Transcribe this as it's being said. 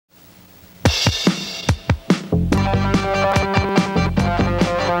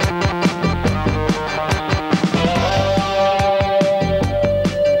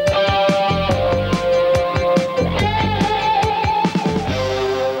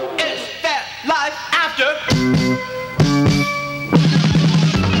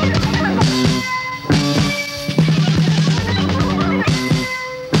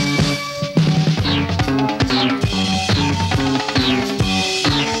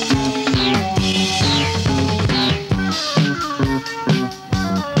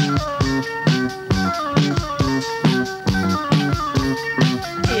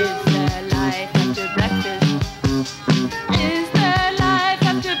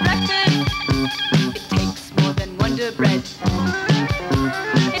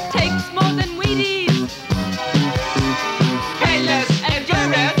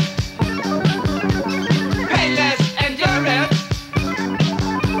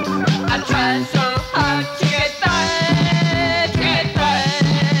try so hard to get by, to get by,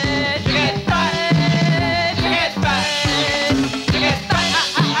 to get by, to get by, to get by,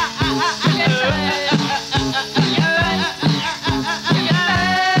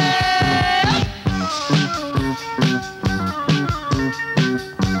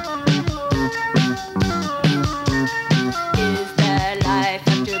 Is there life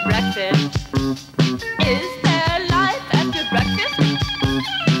after breakfast? Is there life after breakfast?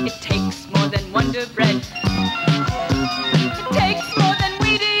 It takes more than Wonder Bread. It takes more than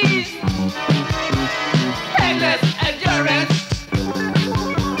Wheaties. Painless endurance.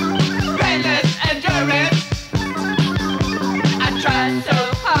 Painless endurance. I try so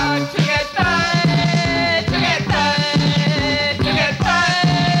hard to get by, to get by, to get by,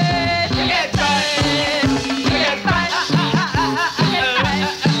 to get by, to get by, to get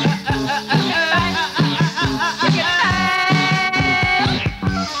by.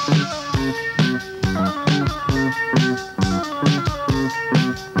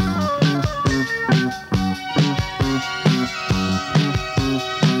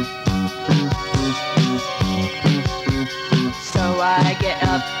 So I get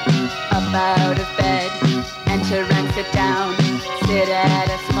up out of bed, enter and sit down, sit at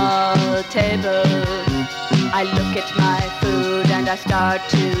a small table. I look at my food and I start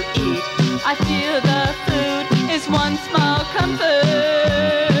to eat. I feel the food is one small comfort.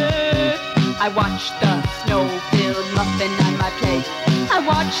 I watch the snow-filled muffin on my plate. I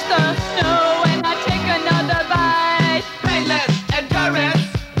watch the snow and I take another bite. Painless endurance.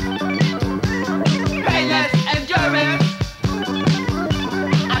 Painless endurance.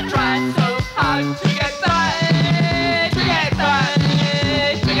 I try so hard to get by, to get by,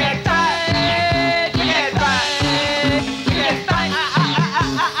 to get by, to get by, to get by, to get by.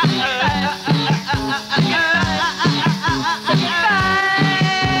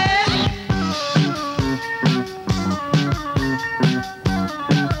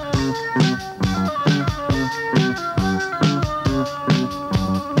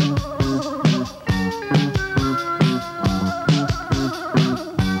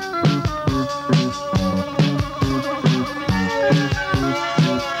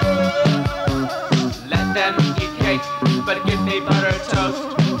 Let them eat cake, but give me butter toast.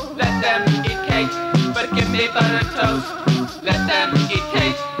 Let them eat cake, but give me butter toast. Let them eat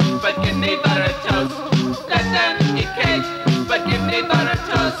cake, but give me butter toast.